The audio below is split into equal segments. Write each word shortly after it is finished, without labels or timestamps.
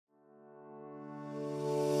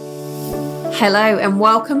Hello and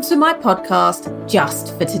welcome to my podcast,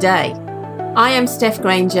 Just for Today. I am Steph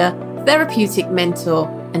Granger, therapeutic mentor,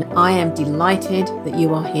 and I am delighted that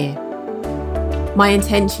you are here. My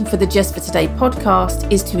intention for the Just for Today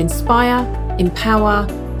podcast is to inspire, empower,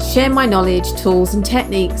 share my knowledge, tools and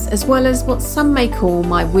techniques, as well as what some may call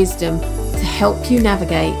my wisdom to help you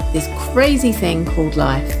navigate this crazy thing called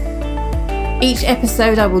life. Each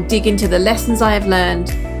episode I will dig into the lessons I have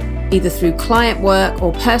learned, either through client work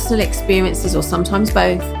or personal experiences or sometimes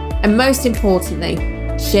both, and most importantly,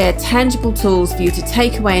 share tangible tools for you to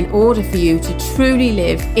take away in order for you to truly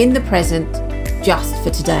live in the present just for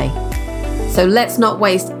today. So let's not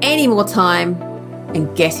waste any more time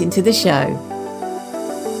and get into the show.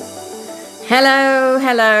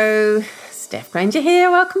 Hello, Steph Granger here,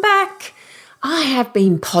 welcome back. I have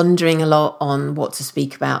been pondering a lot on what to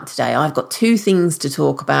speak about today. I've got two things to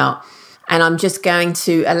talk about, and I'm just going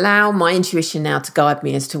to allow my intuition now to guide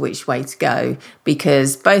me as to which way to go,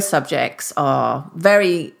 because both subjects are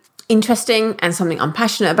very interesting and something I'm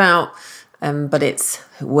passionate about, but it's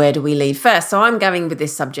where do we lead first? So I'm going with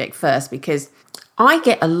this subject first because I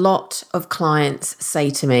get a lot of clients say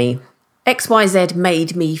to me, XYZ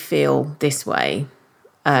made me feel this way.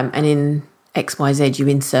 And in XYZ, you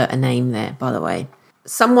insert a name there, by the way.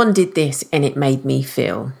 Someone did this and it made me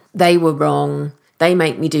feel. They were wrong. They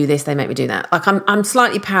make me do this, they make me do that. Like I'm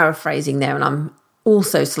slightly paraphrasing there, and I'm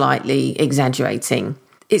also slightly exaggerating.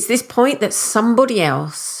 It's this point that somebody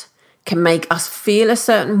else can make us feel a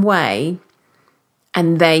certain way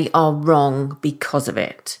and they are wrong because of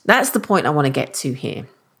it. That's the point I want to get to here.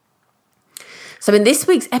 So in this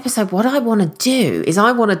week's episode, what I want to do is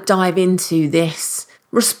I want to dive into this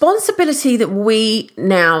responsibility that we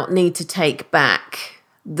now need to take back,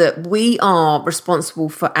 that we are responsible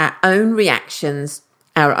for our own reactions,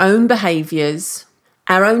 our own behaviours,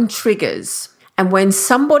 our own triggers. And when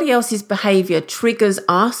somebody else's behaviour triggers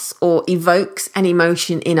us or evokes an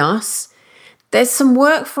emotion in us, there's some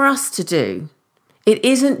work for us to do. It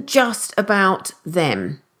isn't just about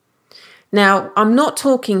them. Now, I'm not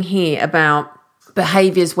talking here about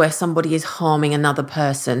behaviours where somebody is harming another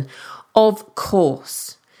person. Of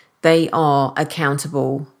course, they are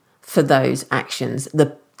accountable for those actions,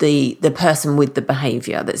 the person with the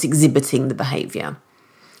behaviour that's exhibiting the behaviour.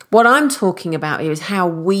 What I'm talking about here is how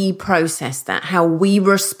we process that, how we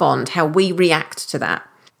respond, how we react to that.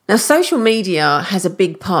 Now, social media has a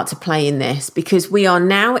big part to play in this because we are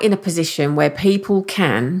now in a position where people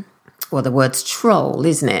can, well, the word's troll,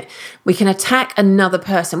 isn't it? We can attack another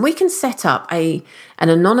person. We can set up an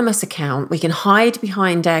anonymous account. We can hide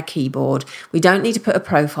behind our keyboard. We don't need to put a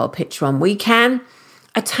profile picture on. We can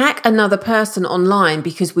attack another person online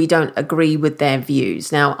because we don't agree with their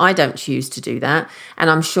views. Now, I don't choose to do that, and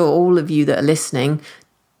I'm sure all of you that are listening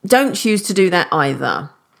don't choose to do that either.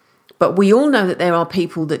 But we all know that there are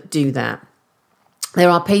people that do that. There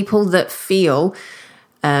are people that feel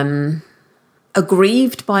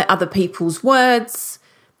aggrieved by other people's words,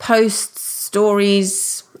 posts,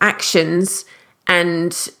 stories, actions,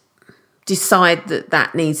 and decide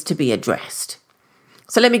that needs to be addressed.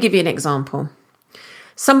 So let me give you an example.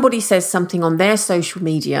 Somebody says something on their social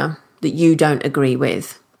media that you don't agree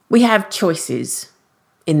with. We have choices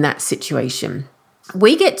in that situation.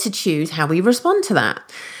 We get to choose how we respond to that.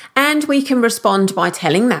 And we can respond by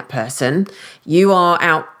telling that person, you are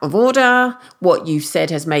out of order. What you've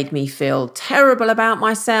said has made me feel terrible about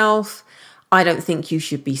myself. I don't think you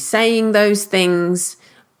should be saying those things.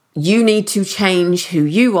 You need to change who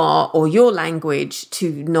you are or your language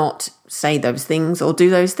to not say those things or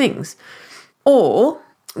do those things. Or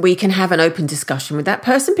we can have an open discussion with that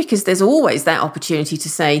person because there's always that opportunity to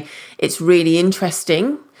say, it's really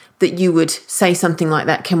interesting that you would say something like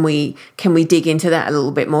that. Can we dig into that a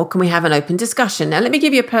little bit more? Can we have an open discussion? Now, let me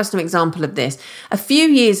give you a personal example of this. A few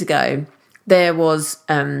years ago, there was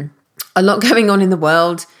a lot going on in the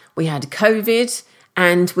world. We had COVID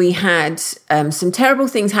and we had some terrible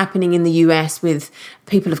things happening in the US with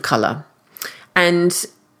people of colour. And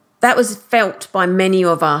that was felt by many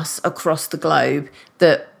of us across the globe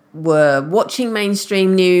that were watching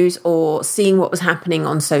mainstream news or seeing what was happening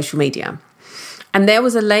on social media. And there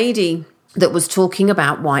was a lady that was talking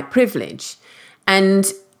about white privilege. And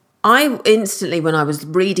I instantly, when I was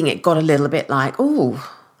reading it, got a little bit like,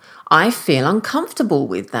 oh, I feel uncomfortable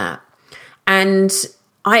with that. And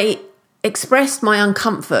I expressed my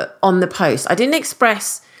uncomfort on the post. I didn't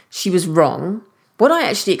express she was wrong. What I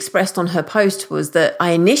actually expressed on her post was that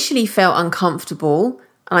I initially felt uncomfortable,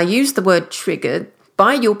 and I used the word triggered,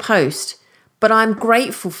 by your post, but I'm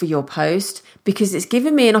grateful for your post because it's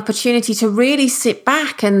given me an opportunity to really sit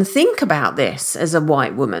back and think about this as a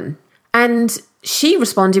white woman. And she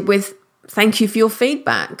responded with, thank you for your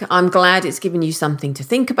feedback. I'm glad it's given you something to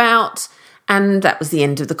think about. And that was the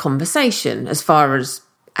end of the conversation as far as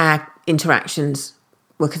our interactions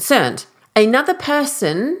were concerned. Another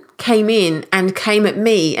person came in and came at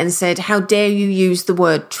me and said, how dare you use the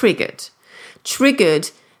word triggered?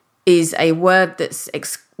 Triggered is a word that's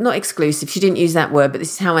not exclusive. She didn't use that word, but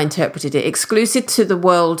this is how I interpreted it. Exclusive to the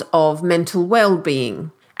world of mental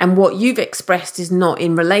well-being. And what you've expressed is not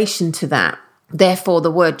in relation to that. Therefore,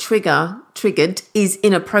 the word triggered, is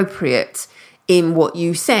inappropriate in what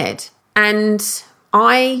you said. And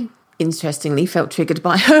I, interestingly, felt triggered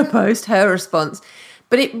by her post, her response.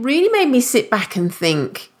 But it really made me sit back and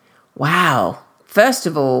think, wow, first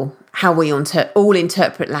of all, how we all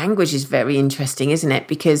interpret language is very interesting, isn't it?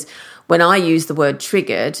 Because when I used the word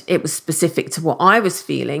triggered, it was specific to what I was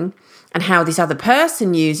feeling, and how this other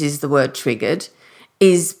person uses the word triggered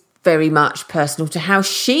is very much personal to how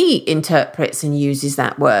she interprets and uses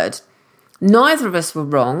that word. Neither of us were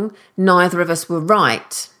wrong, neither of us were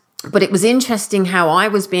right. But it was interesting how I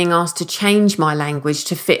was being asked to change my language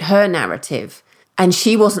to fit her narrative. And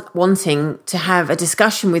she wasn't wanting to have a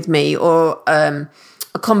discussion with me or a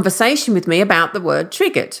conversation with me about the word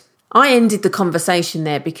triggered. I ended the conversation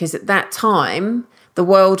there because at that time, the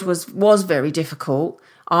world was very difficult.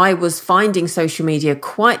 I was finding social media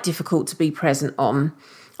quite difficult to be present on.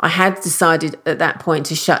 I had decided at that point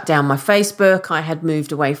to shut down my Facebook. I had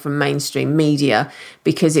moved away from mainstream media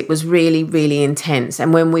because it was really, really intense.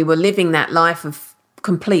 And when we were living that life of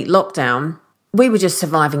complete lockdown, we were just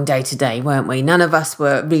surviving day to day, weren't we? None of us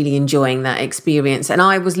were really enjoying that experience. And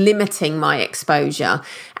I was limiting my exposure.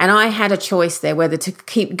 And I had a choice there whether to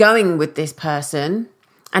keep going with this person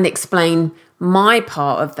and explain my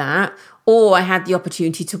part of that, or I had the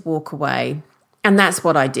opportunity to walk away. And that's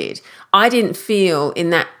what I did. I didn't feel in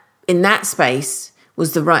that space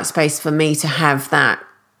was the right space for me to have that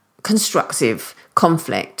constructive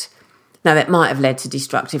conflict. Now, that might have led to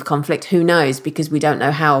destructive conflict. Who knows? Because we don't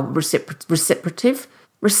know how receptive.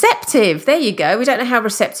 There you go. We don't know how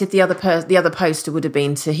receptive the other poster would have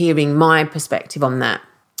been to hearing my perspective on that,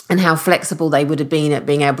 and how flexible they would have been at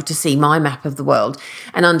being able to see my map of the world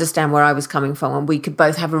and understand where I was coming from. And we could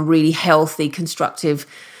both have a really healthy, constructive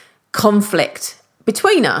conflict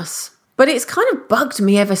between us. But it's kind of bugged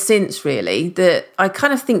me ever since, really, that I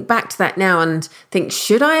kind of think back to that now and think,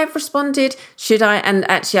 should I have responded? Should I? And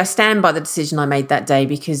actually, I stand by the decision I made that day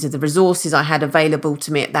because of the resources I had available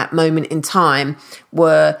to me at that moment in time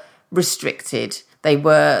were restricted. They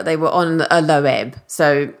were on a low ebb.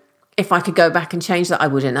 So if I could go back and change that, I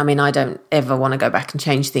wouldn't. I mean, I don't ever want to go back and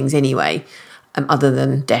change things anyway, other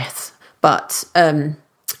than death. But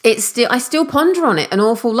I still ponder on it an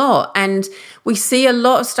awful lot. And we see a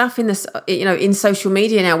lot of stuff in this, in social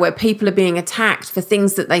media now where people are being attacked for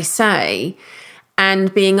things that they say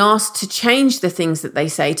and being asked to change the things that they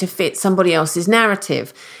say to fit somebody else's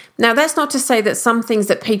narrative. Now, that's not to say that some things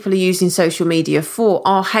that people are using social media for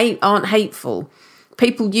aren't hateful.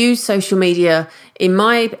 People use social media, in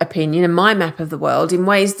my opinion, and my map of the world, in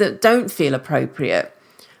ways that don't feel appropriate.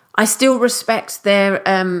 I still respect their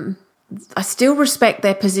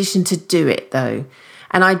position to do it, though,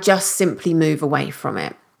 and I just simply move away from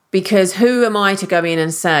it. Because who am I to go in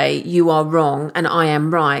and say, you are wrong and I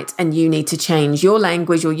am right, and you need to change your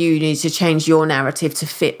language or you need to change your narrative to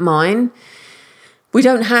fit mine? We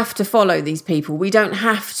don't have to follow these people. We don't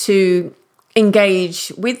have to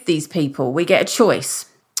engage with these people. We get a choice.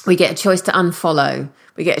 We get a choice to unfollow.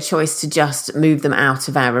 We get a choice to just move them out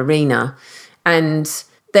of our arena. And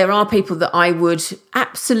there are people that I would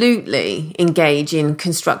absolutely engage in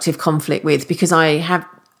constructive conflict with because I have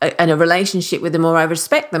a relationship with them, or I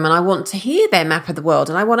respect them and I want to hear their map of the world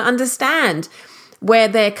and I want to understand where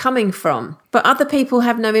they're coming from. But other people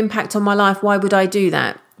have no impact on my life. Why would I do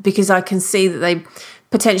that? Because I can see that they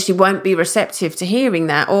potentially won't be receptive to hearing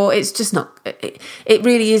that, or it's just not, it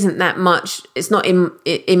really isn't that much. It's not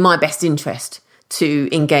in my best interest to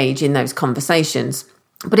engage in those conversations.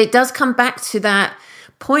 But it does come back to that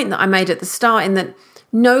point that I made at the start, in that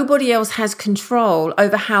nobody else has control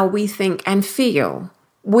over how we think and feel.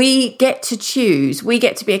 We get to choose. We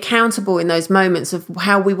get to be accountable in those moments of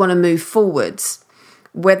how we want to move forwards.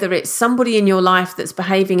 Whether it's somebody in your life that's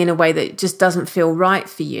behaving in a way that just doesn't feel right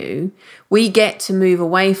for you, we get to move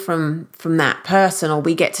away from that person, or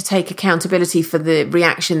we get to take accountability for the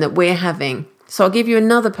reaction that we're having. So I'll give you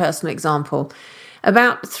another personal example.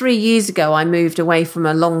 About 3 years ago, I moved away from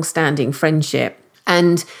a long-standing friendship,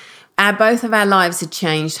 and both of our lives had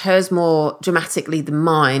changed, hers more dramatically than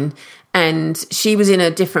mine. And she was in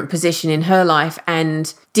a different position in her life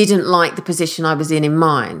and didn't like the position I was in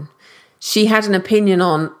mine. She had an opinion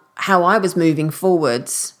on how I was moving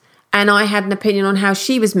forwards, and I had an opinion on how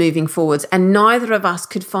she was moving forwards, and neither of us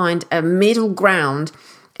could find a middle ground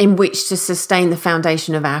in which to sustain the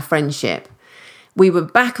foundation of our friendship. We were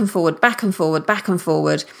back and forward, back and forward, back and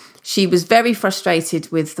forward. She was very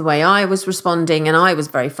frustrated with the way I was responding, and I was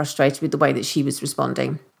very frustrated with the way that she was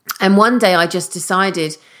responding. And one day I just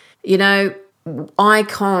decided, it's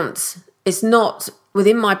not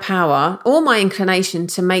within my power or my inclination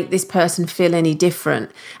to make this person feel any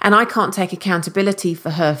different. And I can't take accountability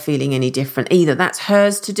for her feeling any different either. That's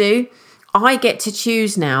hers to do. I get to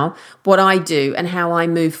choose now what I do and how I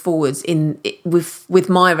move forwards with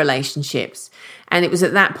my relationships. And it was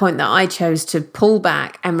at that point that I chose to pull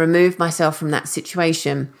back and remove myself from that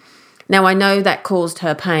situation. Now, I know that caused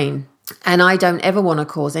her pain, and I don't ever want to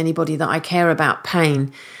cause anybody that I care about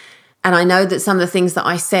pain. And I know that some of the things that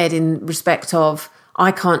I said in respect of,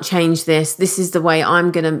 I can't change this. This is the way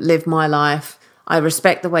I'm going to live my life. I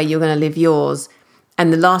respect the way you're going to live yours.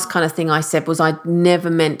 And the last kind of thing I said was, I never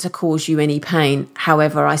meant to cause you any pain.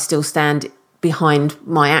 However, I still stand behind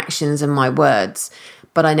my actions and my words,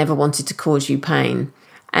 but I never wanted to cause you pain.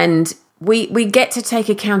 And we get to take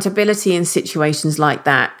accountability in situations like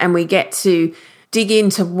that. And we get to dig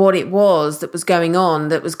into what it was that was going on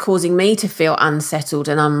that was causing me to feel unsettled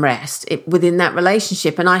and unrest within that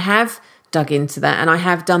relationship. And I have dug into that, and I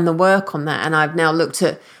have done the work on that. And I've now looked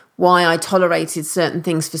at why I tolerated certain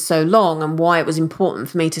things for so long and why it was important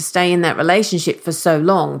for me to stay in that relationship for so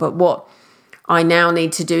long. But what I now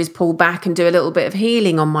need to do is pull back and do a little bit of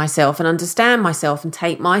healing on myself and understand myself and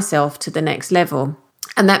take myself to the next level.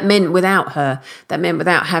 And that meant without her, that meant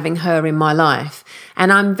without having her in my life.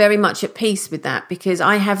 And I'm very much at peace with that, because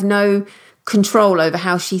I have no control over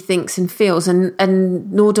how she thinks and feels,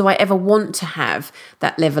 and nor do I ever want to have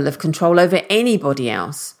that level of control over anybody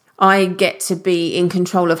else. I get to be in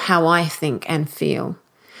control of how I think and feel.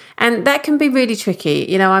 And that can be really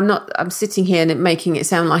tricky. I'm sitting here and making it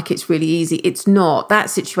sound like it's really easy. It's not. That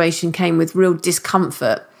situation came with real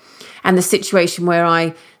discomfort. And the situation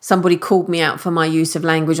where somebody called me out for my use of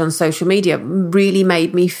language on social media really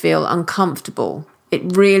made me feel uncomfortable.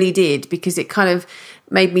 It really did, because it kind of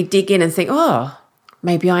made me dig in and think,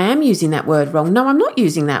 maybe I am using that word wrong. No, I'm not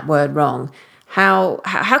using that word wrong. How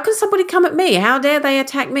can somebody come at me? How dare they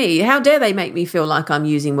attack me? How dare they make me feel like I'm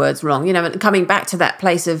using words wrong? And coming back to that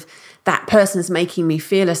place of that person's making me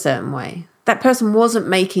feel a certain way. That person wasn't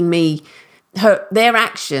making me, their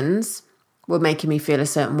actions were making me feel a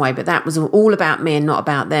certain way, but that was all about me and not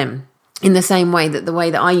about them. In the same way that the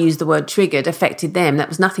way that I used the word triggered affected them, that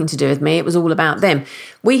was nothing to do with me. It was all about them.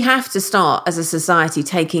 We have to start as a society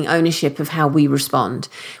taking ownership of how we respond.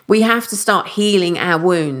 We have to start healing our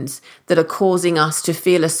wounds that are causing us to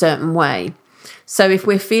feel a certain way. So if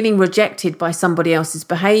we're feeling rejected by somebody else's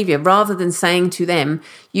behavior, rather than saying to them,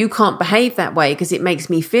 you can't behave that way because it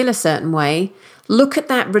makes me feel a certain way, look at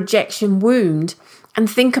that rejection wound and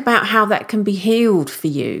think about how that can be healed for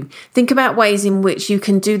you. Think about ways in which you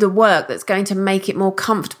can do the work that's going to make it more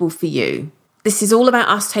comfortable for you. This is all about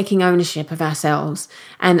us taking ownership of ourselves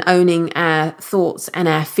and owning our thoughts and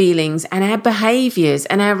our feelings and our behaviours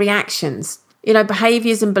and our reactions.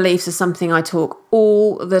 Behaviours and beliefs are something I talk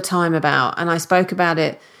all the time about, and I spoke about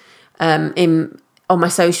it on my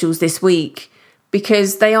socials this week,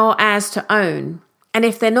 because they are ours to own. And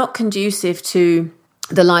if they're not conducive to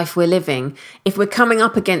the life we're living, if we're coming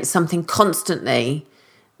up against something constantly,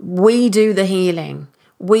 we do the healing,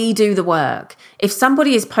 we do the work. If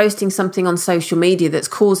somebody is posting something on social media that's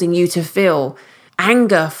causing you to feel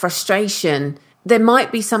anger, frustration, there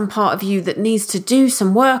might be some part of you that needs to do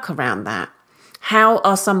some work around that. How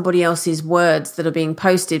are somebody else's words that are being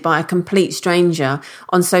posted by a complete stranger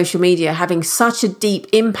on social media having such a deep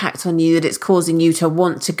impact on you that it's causing you to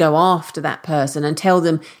want to go after that person and tell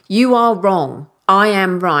them, you are wrong, I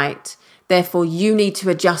am right, therefore you need to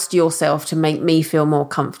adjust yourself to make me feel more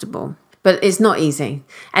comfortable. But it's not easy.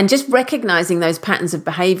 And just recognizing those patterns of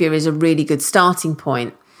behavior is a really good starting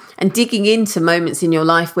point. And digging into moments in your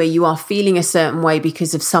life where you are feeling a certain way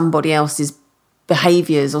because of somebody else's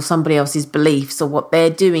behaviors or somebody else's beliefs or what they're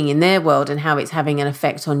doing in their world and how it's having an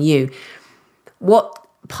effect on you. What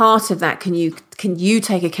part of that can you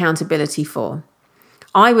take accountability for?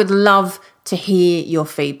 I would love to hear your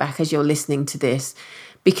feedback as you're listening to this,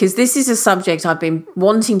 because this is a subject I've been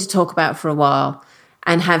wanting to talk about for a while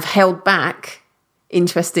and have held back,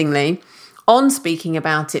 interestingly, on speaking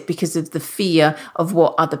about it because of the fear of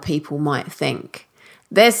what other people might think.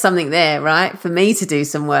 There's something there, right, for me to do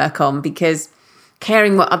some work on, because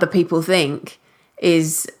caring what other people think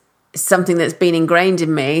is something that's been ingrained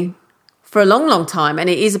in me for a long, long time. And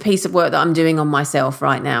it is a piece of work that I'm doing on myself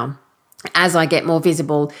right now. as I get more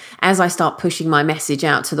visible, as I start pushing my message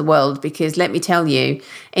out to the world. Because let me tell you,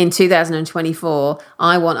 in 2024,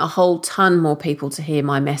 I want a whole ton more people to hear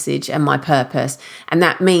my message and my purpose. And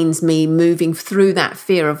that means me moving through that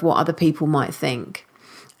fear of what other people might think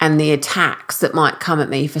and the attacks that might come at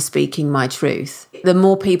me for speaking my truth. The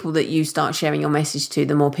more people that you start sharing your message to,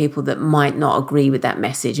 the more people that might not agree with that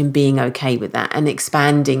message, and being okay with that and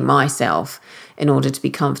expanding myself in order to be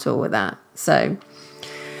comfortable with that. So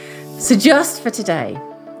just for today,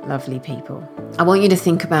 lovely people, I want you to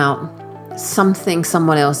think about something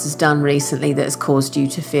someone else has done recently that has caused you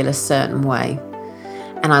to feel a certain way.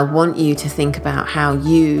 And I want you to think about how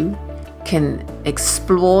you can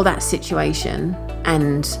explore that situation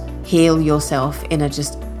and heal yourself in a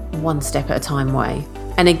just one step at a time way.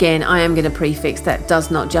 And again, I am going to prefix that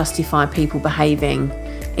does not justify people behaving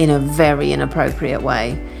in a very inappropriate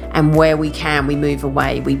way. And where we can, we move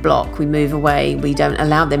away, we block, we move away, we don't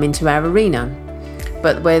allow them into our arena.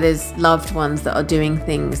 But where there's loved ones that are doing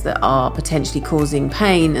things that are potentially causing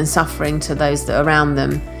pain and suffering to those that are around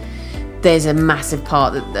them, there's a massive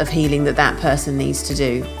part of healing that person needs to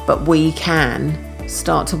do. But we can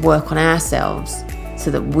start to work on ourselves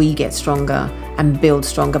so that we get stronger and build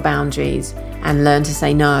stronger boundaries and learn to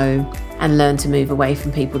say no and learn to move away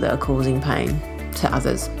from people that are causing pain to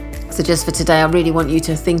others. So just for today, I really want you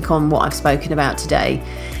to think on what I've spoken about today.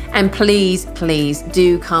 And please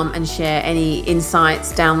do come and share any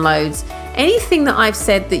insights, downloads, anything that I've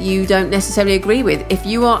said that you don't necessarily agree with. If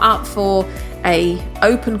you are up for an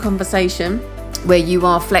open conversation where you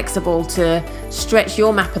are flexible to stretch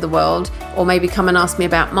your map of the world, or maybe come and ask me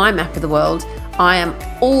about my map of the world, I am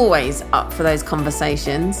always up for those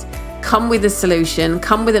conversations. Come with a solution,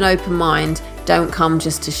 come with an open mind. Don't come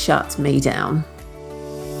just to shut me down.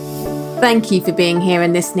 Thank you for being here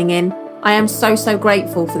and listening in. I am so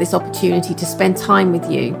grateful for this opportunity to spend time with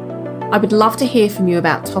you. I would love to hear from you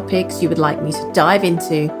about topics you would like me to dive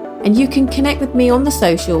into, and you can connect with me on the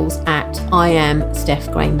socials at I am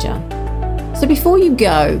Steph Granger. So before you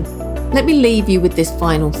go, let me leave you with this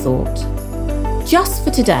final thought. Just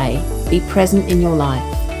for today, be present in your life.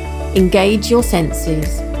 Engage your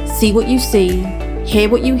senses, see what you see, hear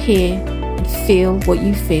what you hear, and feel what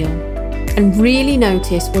you feel. And really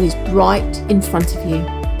notice what is right in front of you.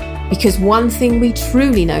 Because one thing we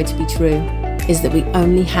truly know to be true is that we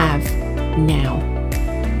only have now.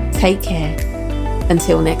 Take care.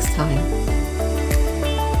 Until next time.